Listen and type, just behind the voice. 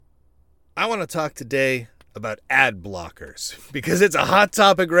I want to talk today about ad blockers because it's a hot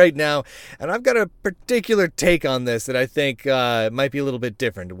topic right now, and I've got a particular take on this that I think might be a little bit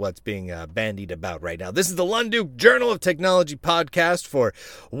different to what's being bandied about right now. This is the Lunduke Journal of Technology podcast for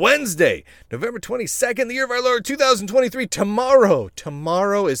Wednesday, November 22nd, the year of our Lord 2023.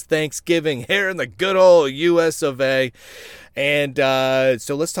 Tomorrow is Thanksgiving here in the good old US of A. And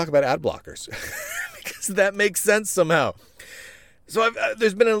so let's talk about ad blockers because that makes sense somehow. So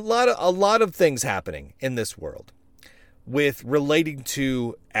there's been a lot of things happening in this world with relating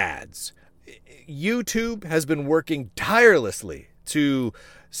to ads. YouTube has been working tirelessly to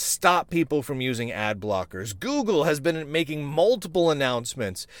stop people from using ad blockers. Google has been making multiple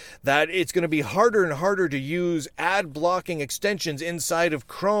announcements that it's going to be harder and harder to use ad blocking extensions inside of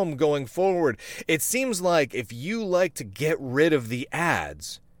Chrome going forward. It seems like if you like to get rid of the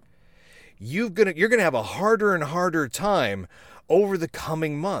ads, you're going to have a harder and harder time over the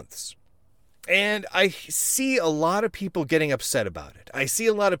coming months. And I see a lot of people getting upset about it. I see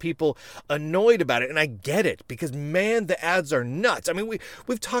a lot of people annoyed about it, and I get it because, man, the ads are nuts. I mean,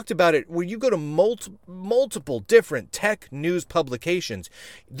 we've talked about it where you go to multiple different tech news publications.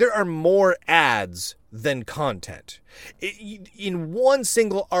 There are more ads than content. In one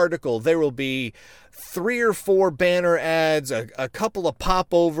single article, there will be 3 or 4 banner ads, a couple of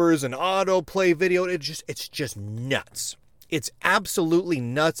popovers, an autoplay video. It's just nuts. It's absolutely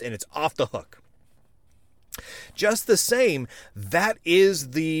nuts, and it's off the hook. Just the same, that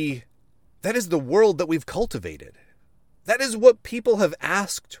is the world that we've cultivated. That is what people have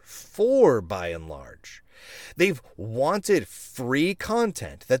asked for, by and large. They've wanted free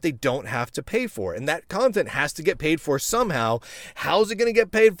content that they don't have to pay for, and that content has to get paid for somehow. How's it going to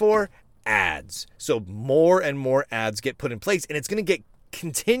get paid for? Ads. So more and more ads get put in place, and it's going to get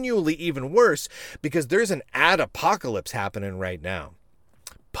continually even worse because there's an ad apocalypse happening right now.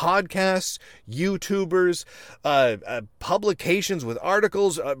 Podcasts, YouTubers, publications with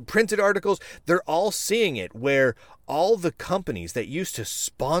articles, printed articles, they're all seeing it where all the companies that used to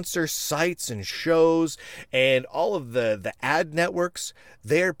sponsor sites and shows and all of the ad networks,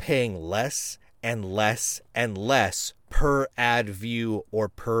 they're paying less and less and less per ad view or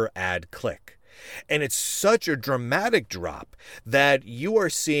per ad click. And it's such a dramatic drop that you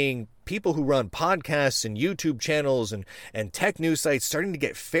are seeing people who run podcasts and YouTube channels and tech news sites starting to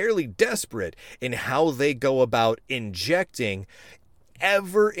get fairly desperate in how they go about injecting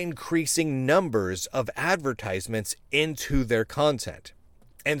ever increasing numbers of advertisements into their content.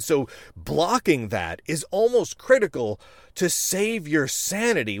 And so blocking that is almost critical to save your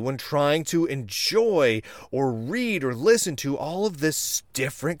sanity when trying to enjoy or read or listen to all of this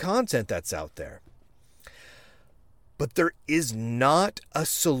different content that's out there. But there is not a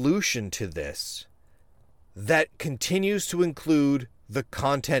solution to this that continues to include the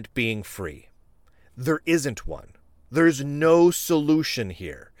content being free. There isn't one. There's no solution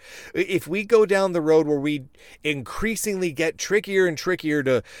here. If we go down the road where we increasingly get trickier and trickier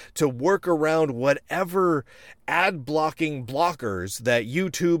to work around whatever ad blocking blockers that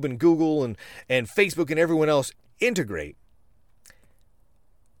YouTube and Google and Facebook and everyone else integrate,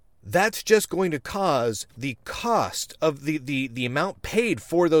 that's just going to cause the cost of the amount paid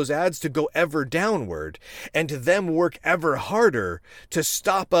for those ads to go ever downward and to them work ever harder to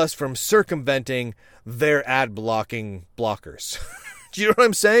stop us from circumventing their ad blocking blockers. Do you know what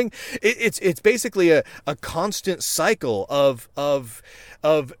I'm saying? It's basically a constant cycle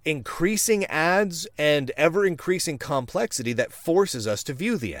of increasing ads and ever increasing complexity that forces us to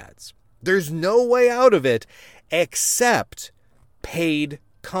view the ads. There's no way out of it except paid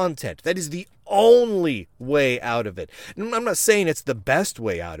content. That is the only way out of it. I'm not saying it's the best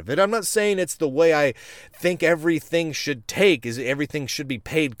way out of it. I'm not saying it's the way I think everything should take, is everything should be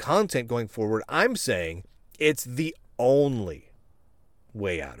paid content going forward. I'm saying it's the only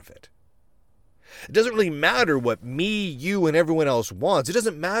way out of it. It doesn't really matter what me, you, and everyone else wants. It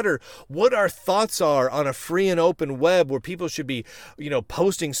doesn't matter what our thoughts are on a free and open web where people should be,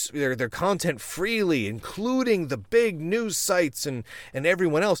 posting their content freely, including the big news sites and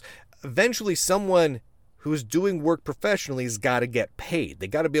everyone else. Eventually, someone who's doing work professionally has got to get paid. They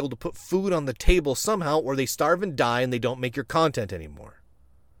got to be able to put food on the table somehow, or they starve and die and they don't make your content anymore.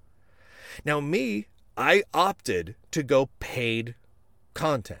 Now, I opted to go paid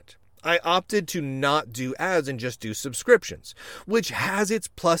content. I opted to not do ads and just do subscriptions, which has its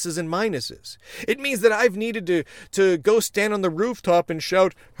pluses and minuses. It means that I've needed to go stand on the rooftop and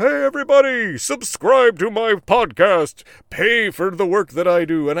shout, "Hey everybody, subscribe to my podcast, pay for the work that I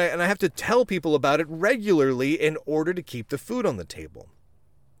do." And I have to tell people about it regularly in order to keep the food on the table.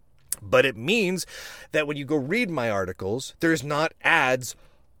 But it means that when you go read my articles, there's not ads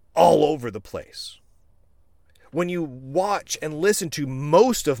all over the place. When you watch and listen to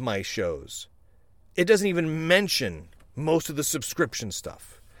most of my shows, it doesn't even mention most of the subscription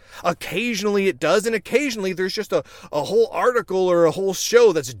stuff. Occasionally it does, and occasionally there's just a whole article or a whole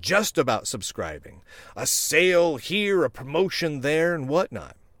show that's just about subscribing. A sale here, a promotion there, and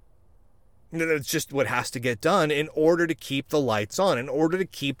whatnot. It's just what has to get done in order to keep the lights on, in order to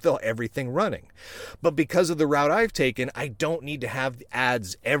keep everything running. But because of the route I've taken, I don't need to have the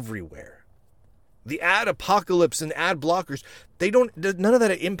ads everywhere. The ad apocalypse and ad blockers, none of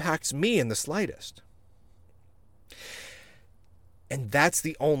that impacts me in the slightest. And that's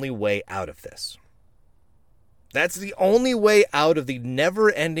the only way out of this. That's the only way out of the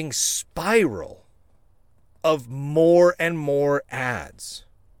never-ending spiral of more and more ads.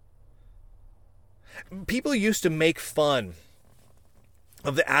 People used to make fun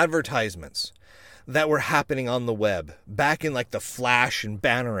of the advertisements that were happening on the web back in like the flash and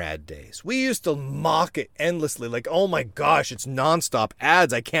banner ad days. We used to mock it endlessly, like, oh my gosh, it's nonstop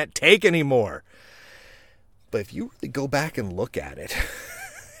ads, I can't take anymore. But if you really go back and look at it,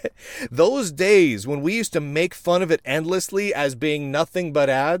 those days when we used to make fun of it endlessly as being nothing but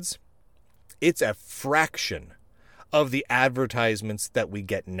ads, it's a fraction of the advertisements that we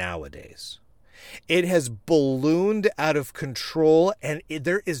get nowadays. It has ballooned out of control, and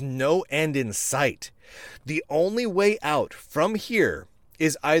there is no end in sight. The only way out from here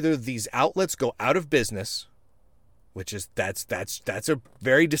is either these outlets go out of business, which is that's a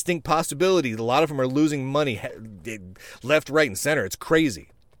very distinct possibility. A lot of them are losing money left, right, and center. It's crazy.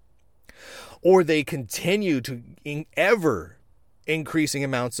 Or they continue to ever increasing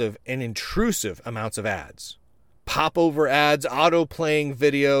amounts of and intrusive amounts of ads. Pop over ads, auto playing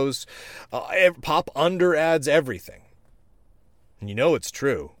videos, pop under ads, everything. And you know it's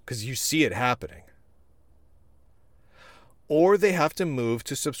true because you see it happening. Or they have to move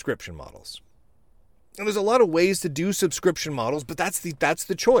to subscription models. And there's a lot of ways to do subscription models, but that's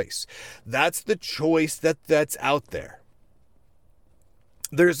the choice. That's the choice that's out there.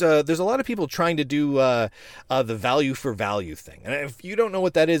 There's a lot of people trying to do the value for value thing. And if you don't know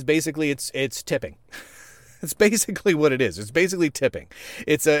what that is, basically it's tipping. It's basically what it is. It's basically tipping.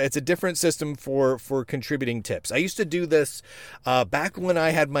 It's a different system for contributing tips. I used to do this back when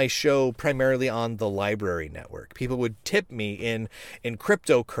I had my show primarily on the library network. People would tip me in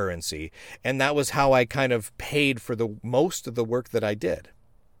cryptocurrency, and that was how I kind of paid for the most of the work that I did.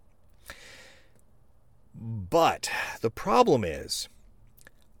 But the problem is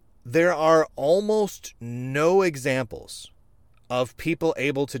there are almost no examples of people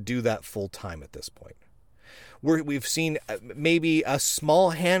able to do that full time at this point. We've seen maybe a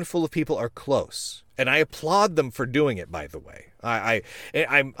small handful of people are close, and I applaud them for doing it. By the way, I'm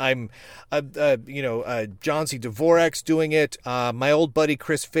John C. Dvorak's doing it. My old buddy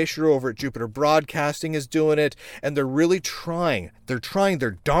Chris Fisher over at Jupiter Broadcasting is doing it, and they're really trying. They're trying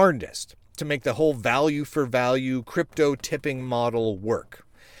their darndest to make the whole value for value crypto tipping model work,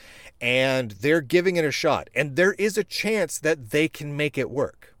 and they're giving it a shot. And there is a chance that they can make it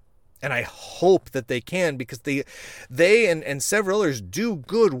work. And I hope that they can, because they and several others do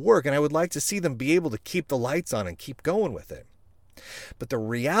good work, and I would like to see them be able to keep the lights on and keep going with it. But the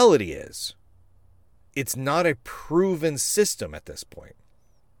reality is, it's not a proven system at this point.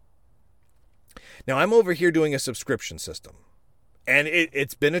 Now, I'm over here doing a subscription system, and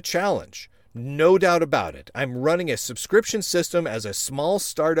it's been a challenge, no doubt about it. I'm running a subscription system as a small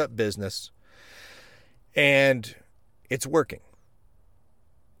startup business, and it's working.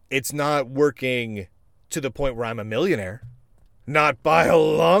 It's not working to the point where I'm a millionaire, not by a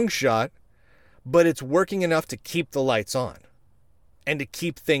long shot, but it's working enough to keep the lights on and to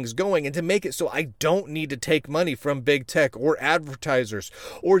keep things going and to make it so I don't need to take money from big tech or advertisers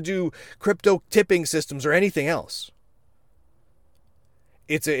or do crypto tipping systems or anything else.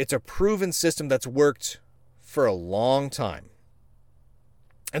 It's a proven system that's worked for a long time.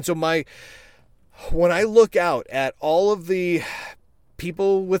 And so when I look out at all of the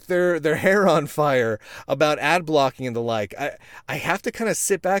people with their hair on fire about ad blocking and the like, I have to kind of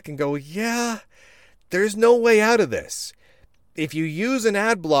sit back and go, yeah, there's no way out of this. If you use an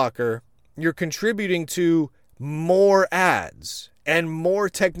ad blocker, you're contributing to more ads and more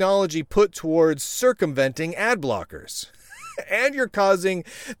technology put towards circumventing ad blockers. And you're causing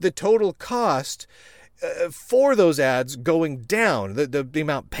the total cost for those ads going down, the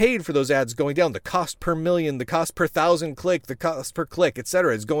amount paid for those ads going down, the cost per million, the cost per 1,000 click, the cost per click,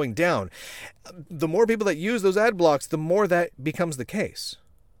 etc. is going down. The more people that use those ad blocks, the more that becomes the case.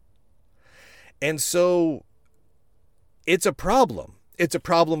 And so it's a problem. It's a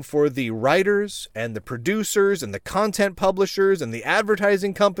problem for the writers and the producers and the content publishers and the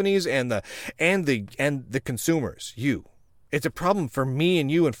advertising companies and the consumers, you. It's a problem for me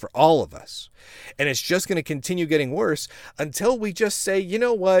and you and for all of us. And it's just going to continue getting worse until we just say, you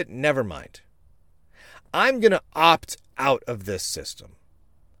know what? Never mind. I'm going to opt out of this system.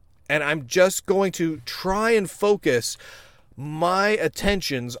 And I'm just going to try and focus my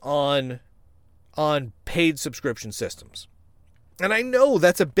attentions on paid subscription systems. And I know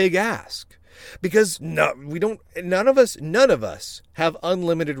that's a big ask because none of us have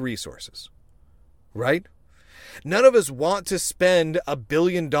unlimited resources, right? None of us want to spend $1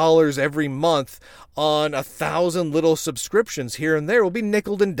 billion every month on 1,000 little subscriptions here and there. We'll be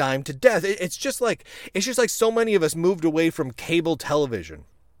nickeled and dimed to death. It's just like so many of us moved away from cable television.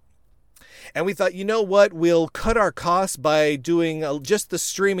 And we thought, you know what? We'll cut our costs by doing just the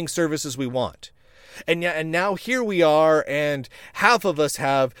streaming services we want. And now here we are, and half of us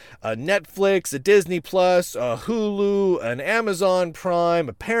have a Netflix, a Disney Plus, a Hulu, an Amazon Prime,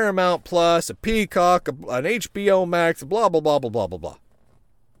 a Paramount Plus, a Peacock, an HBO Max, blah, blah, blah, blah, blah, blah, blah.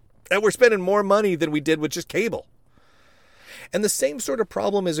 And we're spending more money than we did with just cable. And the same sort of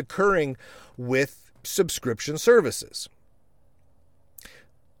problem is occurring with subscription services.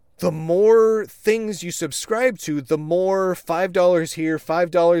 The more things you subscribe to, the more $5 here,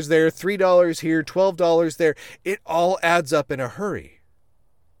 $5 there, $3 here, $12 there. It all adds up in a hurry.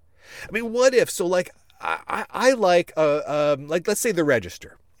 I mean, what if? So, like, I like, let's say The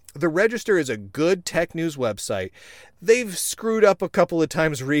Register. The Register is a good tech news website. They've screwed up a couple of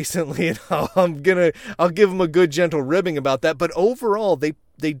times recently, and I'll give them a good gentle ribbing about that. But overall, they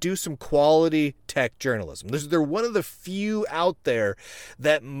do some quality tech journalism. They're one of the few out there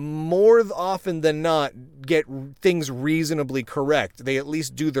that more often than not get things reasonably correct. They at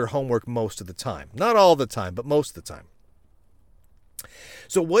least do their homework most of the time. Not all the time, but most of the time.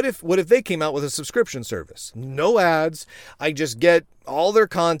 So what if they came out with a subscription service? No ads. I just get all their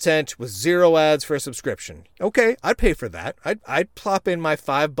content with 0 ads for a subscription. Okay, I'd pay for that. I'd plop in my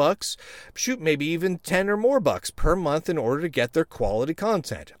 $5, shoot, maybe even 10 or more bucks per month in order to get their quality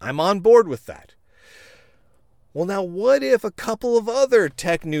content. I'm on board with that. Well, now what if a couple of other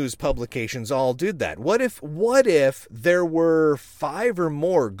tech news publications all did that? What if there were 5 or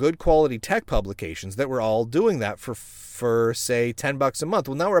more good quality tech publications that were all doing that for say $10 a month?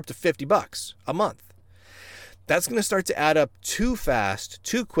 Well, now we're up to $50 a month. That's going to start to add up too fast,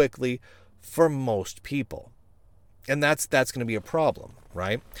 too quickly for most people. And that's going to be a problem,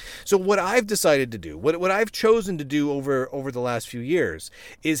 right? So what I've decided to do, what I've chosen to do over the last few years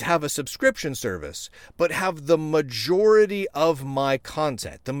is have a subscription service, but have the majority of my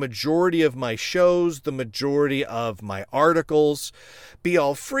content, the majority of my shows, the majority of my articles be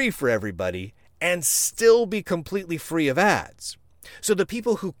all free for everybody and still be completely free of ads. So the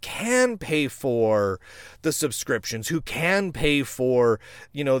people who can pay for the subscriptions, who can pay for,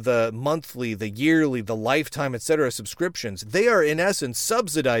 the monthly, the yearly, the lifetime, etc. subscriptions, they are in essence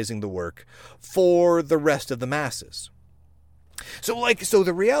subsidizing the work for the rest of the masses. So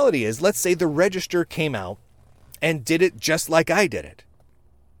the reality is, let's say the Register came out and did it just like I did it.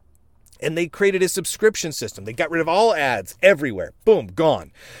 And they created a subscription system. They got rid of all ads everywhere. Boom,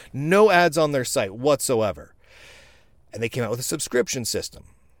 gone. No ads on their site whatsoever. And they came out with a subscription system.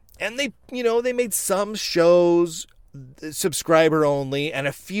 And they made some shows subscriber only and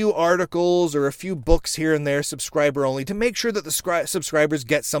a few articles or a few books here and there subscriber only to make sure that the subscribers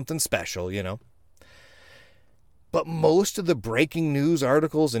get something special, But most of the breaking news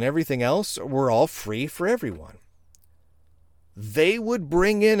articles and everything else were all free for everyone. They would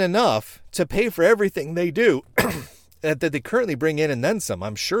bring in enough to pay for everything they do that they currently bring in and then some,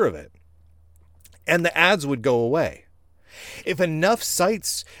 I'm sure of it. And the ads would go away. If enough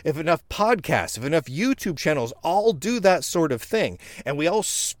sites, if enough podcasts, if enough YouTube channels all do that sort of thing, and we all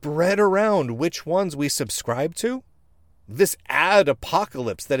spread around which ones we subscribe to, this ad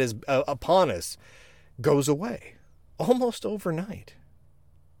apocalypse that is upon us goes away almost overnight.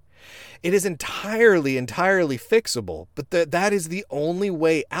 It is entirely fixable, but that is the only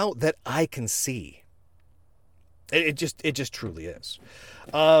way out that I can see. It just truly is.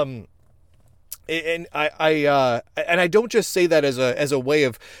 And I don't just say that as a way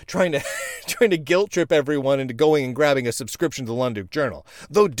of trying to guilt trip everyone into going and grabbing a subscription to the London Journal.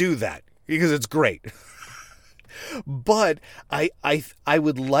 Though do that because it's great. But I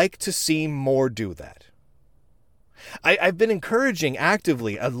would like to see more do that. I've been encouraging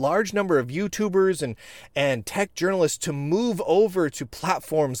actively a large number of YouTubers and tech journalists to move over to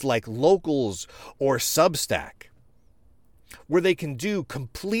platforms like Locals or Substack, where they can do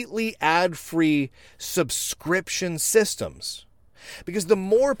completely ad-free subscription systems. Because the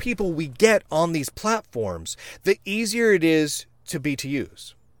more people we get on these platforms, the easier it is to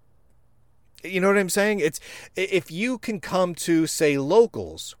use. You know what I'm saying? It's if you can come to, say,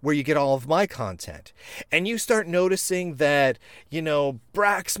 Locals, where you get all of my content, and you start noticing that,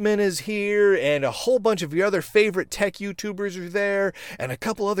 Braxman is here, and a whole bunch of your other favorite tech YouTubers are there, and a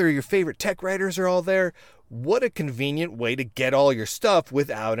couple other of your favorite tech writers are all there, what a convenient way to get all your stuff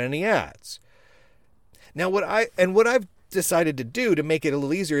without any ads. Now, what I've decided to do to make it a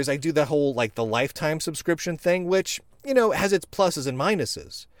little easier is I do the whole, the lifetime subscription thing, which, has its pluses and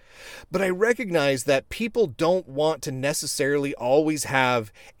minuses. But I recognize that people don't want to necessarily always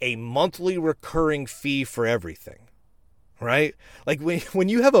have a monthly recurring fee for everything, right? Like when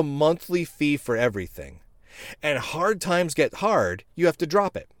you have a monthly fee for everything and hard times get hard, you have to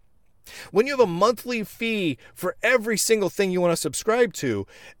drop it. When you have a monthly fee for every single thing you want to subscribe to,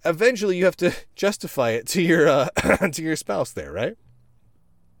 eventually you have to justify it to your to your spouse there, right?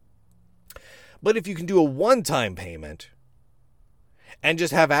 But if you can do a one-time payment and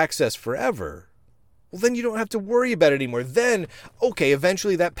just have access forever, well, then you don't have to worry about it anymore. Then, okay,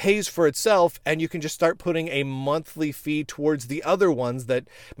 eventually that pays for itself, and you can just start putting a monthly fee towards the other ones that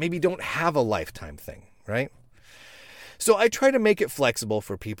maybe don't have a lifetime thing, right? So I try to make it flexible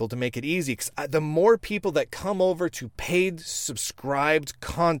for people to make it easy, because the more people that come over to paid subscribed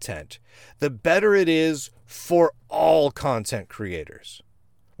content, the better it is for all content creators.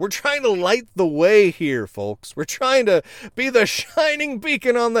 We're trying to light the way here, folks. We're trying to be the shining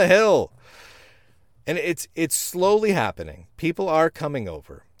beacon on the hill. And it's slowly happening. People are coming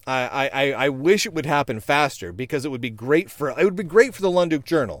over. I wish it would happen faster, because it would be great for the Lunduk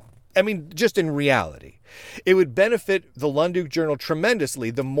Journal. I mean, just in reality. It would benefit the Lunduk Journal tremendously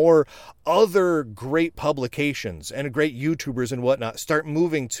the more other great publications and great YouTubers and whatnot start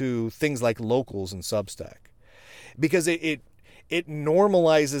moving to things like Locals and Substack. Because it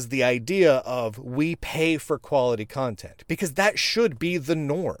normalizes the idea of we pay for quality content, because that should be the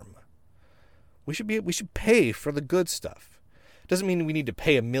norm. We should pay for the good stuff. Doesn't mean we need to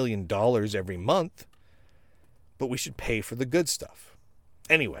pay $1 million every month, but we should pay for the good stuff.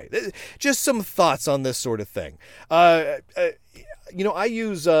 Anyway, just some thoughts on this sort of thing. I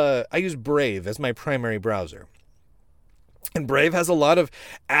use Brave as my primary browser. And Brave has a lot of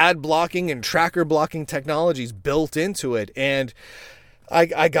ad blocking and tracker blocking technologies built into it. And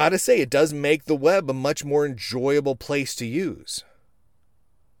I gotta say, it does make the web a much more enjoyable place to use.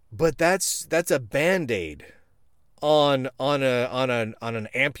 But that's a Band-Aid on an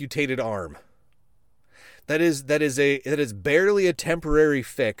amputated arm. That is barely a temporary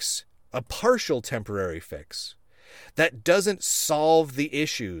fix, a partial temporary fix. That doesn't solve the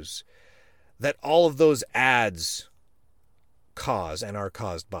issues that all of those ads cause and are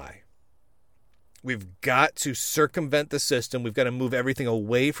caused by. We've got to circumvent the system. We've got to move everything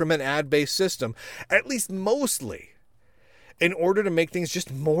away from an ad-based system, at least mostly, in order to make things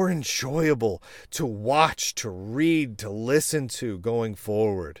just more enjoyable to watch, to read, to listen to going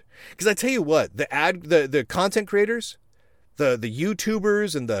forward. Because I tell you what, the content creators, the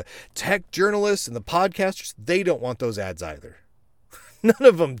YouTubers and the tech journalists and the podcasters, they don't want those ads either. None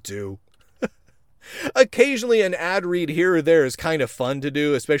of them do. Occasionally an ad read here or there is kind of fun to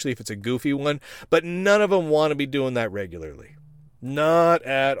do, especially if it's a goofy one, but none of them want to be doing that regularly. Not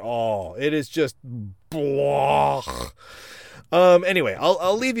at all. It is just blah. Anyway,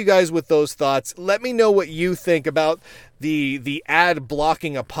 I'll leave you guys with those thoughts. Let me know what you think about the ad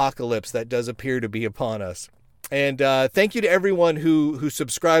blocking apocalypse that does appear to be upon us. And thank you to everyone who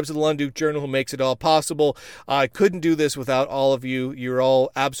subscribes to the Lunduk Journal, who makes it all possible. I couldn't do this without all of you. You're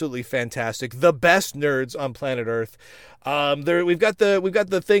all absolutely fantastic. The best nerds on planet Earth. We've got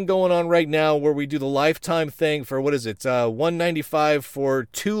the thing going on right now where we do the lifetime thing for, what is it? $195 for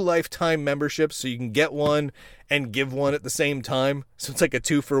 2 lifetime memberships, so you can get one and give one at the same time. So it's like a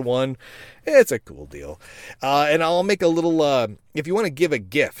 2-for-1. It's a cool deal. And I'll make a little, if you want to give a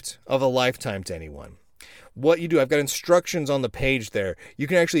gift of a lifetime to anyone, what you do, I've got instructions on the page there. You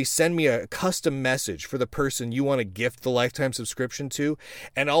can actually send me a custom message for the person you want to gift the lifetime subscription to,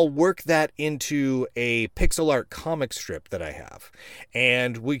 and I'll work that into a pixel art comic strip that I have.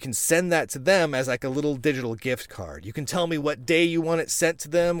 And we can send that to them as like a little digital gift card. You can tell me what day you want it sent to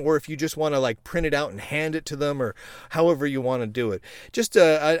them, or if you just want to like print it out and hand it to them, or however you want to do it. Just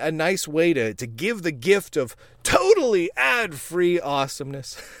a nice way to give the gift of totally ad-free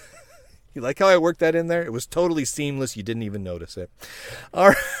awesomeness. You like how I worked that in there? It was totally seamless. You didn't even notice it.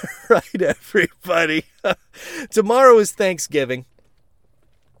 All right, everybody. Tomorrow is Thanksgiving.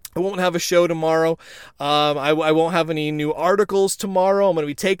 I won't have a show tomorrow. I won't have any new articles tomorrow. I'm going to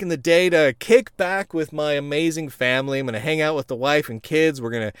be taking the day to kick back with my amazing family. I'm going to hang out with the wife and kids. We're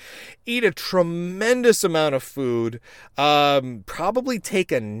going to eat a tremendous amount of food. Probably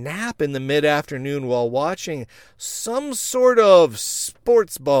take a nap in the mid-afternoon while watching some sort of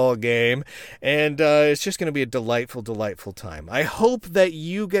sports ball game. And it's just going to be a delightful, delightful time. I hope that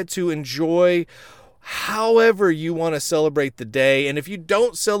you get to enjoy however you want to celebrate the day. And if you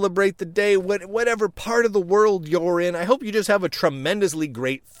don't celebrate the day, whatever part of the world you're in, I hope you just have a tremendously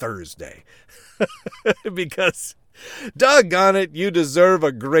great Thursday. Because, doggone it, you deserve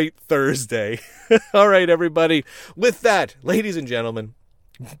a great Thursday. All right, everybody. With that, ladies and gentlemen,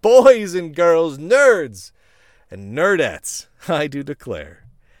 boys and girls, nerds and nerdettes, I do declare,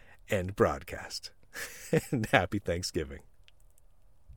 end broadcast. And happy Thanksgiving.